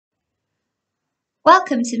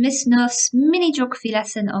Welcome to Miss North's mini geography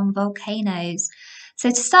lesson on volcanoes. So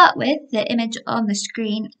to start with, the image on the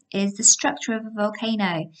screen is the structure of a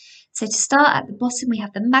volcano. So to start at the bottom we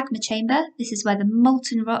have the magma chamber. This is where the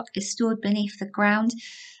molten rock is stored beneath the ground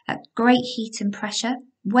at great heat and pressure.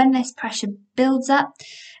 When this pressure builds up,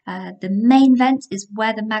 the main vent is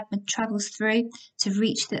where the magma travels through to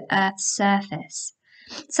reach the Earth's surface.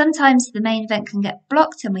 Sometimes the main vent can get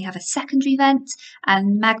blocked and we have a secondary vent,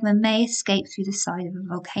 and magma may escape through the side of a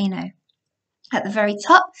volcano. At the very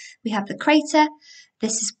top we have the crater.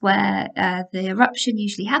 This is where the eruption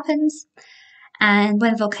usually happens, and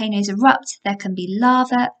when volcanoes erupt there can be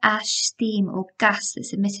lava, ash, steam or gas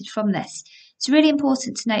that's emitted from this. It's really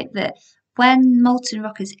important to note that when molten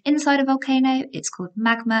rock is inside a volcano it's called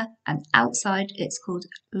magma, and outside it's called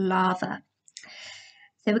lava.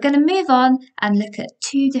 So we're going to move on and look at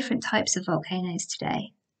two different types of volcanoes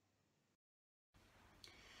today.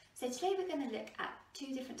 So today we're going to look at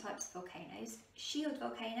two different types of volcanoes, shield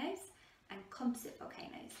volcanoes and composite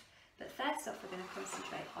volcanoes. But first off we're going to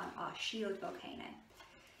concentrate on our shield volcano.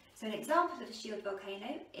 So an example of a shield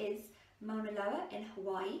volcano is Mauna Loa in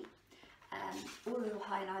Hawaii. All the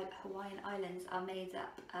Hawaiian islands are made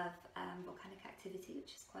up of volcanic activity,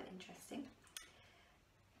 which is quite interesting.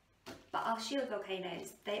 But our shield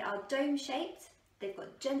volcanoes, they are dome-shaped, they've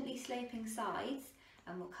got gently sloping sides,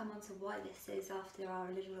 and we'll come on to why this is after our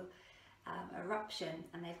little eruption,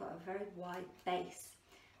 and they've got a very wide base.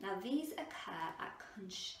 Now these occur at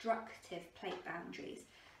constructive plate boundaries,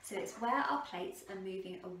 so it's where our plates are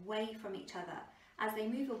moving away from each other. As they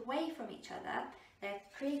move away from each other, they're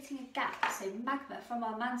creating a gap, so magma from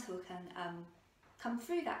our mantle can come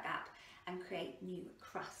through that gap and create new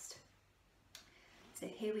crust. So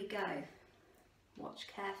here we go, watch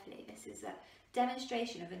carefully. This is a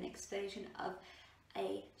demonstration of an explosion of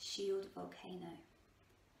a shield volcano.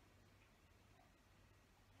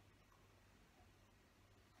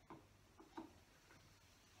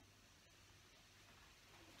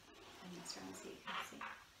 And this round so you can see.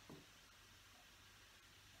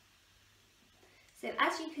 So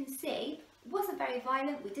as you can see, it wasn't very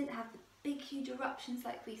violent. We didn't have the big huge eruptions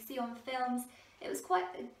like we see on films. It was quite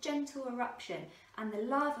a gentle eruption and the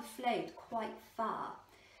lava flowed quite far.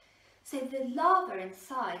 So the lava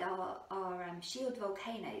inside our shield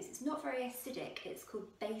volcanoes is not very acidic, it's called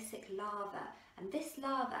basic lava, and this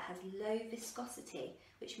lava has low viscosity,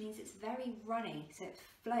 which means it's very runny, so it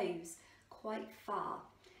flows quite far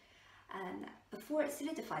before it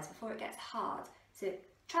solidifies, before it gets hard. So it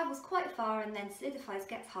travels quite far and then solidifies,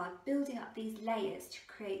 gets hard, building up these layers to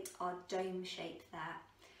create our dome shape there.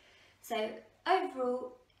 So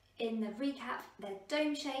overall, in the recap, they're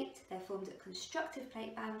dome-shaped, they're formed at constructive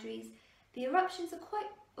plate boundaries. The eruptions are quite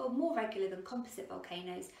or more regular than composite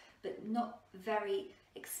volcanoes, but not very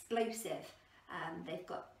explosive. They've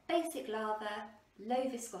got basic lava, low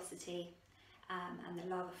viscosity, and the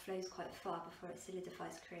lava flows quite far before it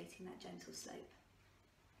solidifies, creating that gentle slope.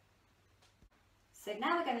 So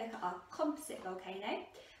now we're going to look at our composite volcano,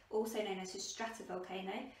 also known as a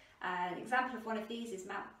stratovolcano. An example of one of these is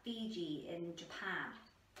Mount Fuji in Japan.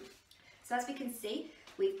 So as we can see,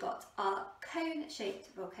 we've got our cone-shaped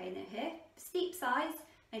volcano here, steep sides,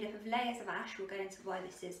 made up of layers of ash. We'll go into why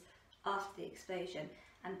this is after the explosion.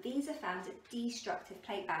 And these are found at destructive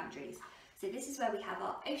plate boundaries. So this is where we have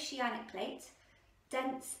our oceanic plate,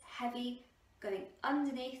 dense, heavy, going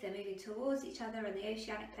underneath, they're moving towards each other, and the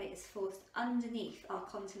oceanic plate is forced underneath our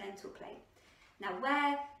continental plate. Now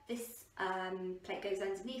where this plate goes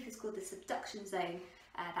underneath is called the subduction zone.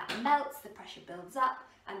 That melts, the pressure builds up,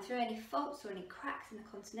 and through any faults or any cracks in the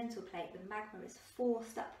continental plate, the magma is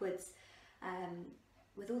forced upwards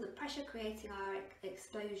with all the pressure creating our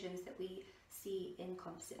explosions that we see in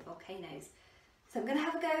composite volcanoes. So I'm going to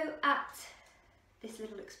have a go at this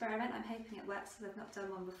little experiment. I'm hoping it works because I've not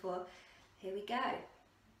done one before. Here we go.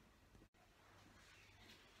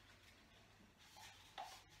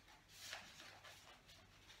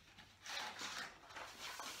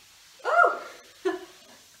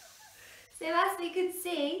 So as we can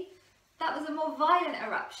see, that was a more violent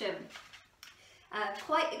eruption,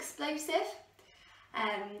 quite explosive,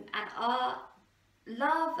 and our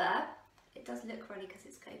lava, it does look runny because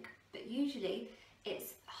it's coke, but usually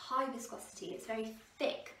it's high viscosity, it's very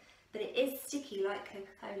thick, but it is sticky like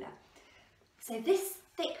Coca-Cola. So this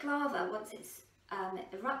thick lava, once it's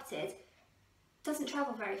erupted, doesn't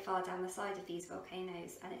travel very far down the side of these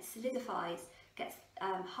volcanoes, and it solidifies, gets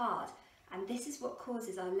hard. And this is what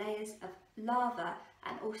causes our layers of lava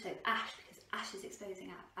and also ash, because ash is exposing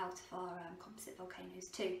out of our composite volcanoes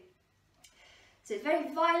too. So it's a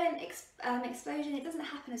very violent explosion. It doesn't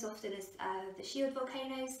happen as often as the shield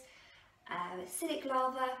volcanoes, Acidic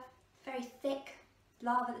lava, very thick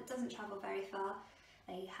lava that doesn't travel very far.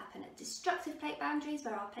 They happen at destructive plate boundaries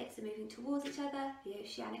where our plates are moving towards each other, the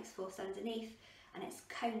oceanics force underneath, and it's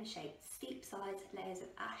cone-shaped, steep sides, layers of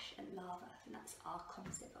ash and lava, and that's our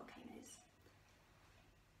composite volcanoes.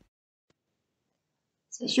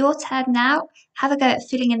 So it's your turn now. Have a go at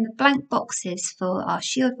filling in the blank boxes for our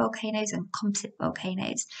shield volcanoes and composite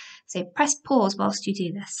volcanoes. So press pause whilst you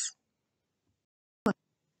do this.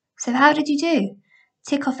 So how did you do?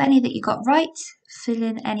 Tick off any that you got right, fill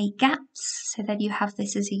in any gaps, so then you have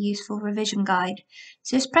this as a useful revision guide.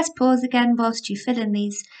 So just press pause again whilst you fill in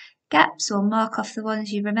these gaps or mark off the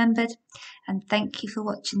ones you remembered, and thank you for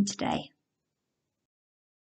watching today.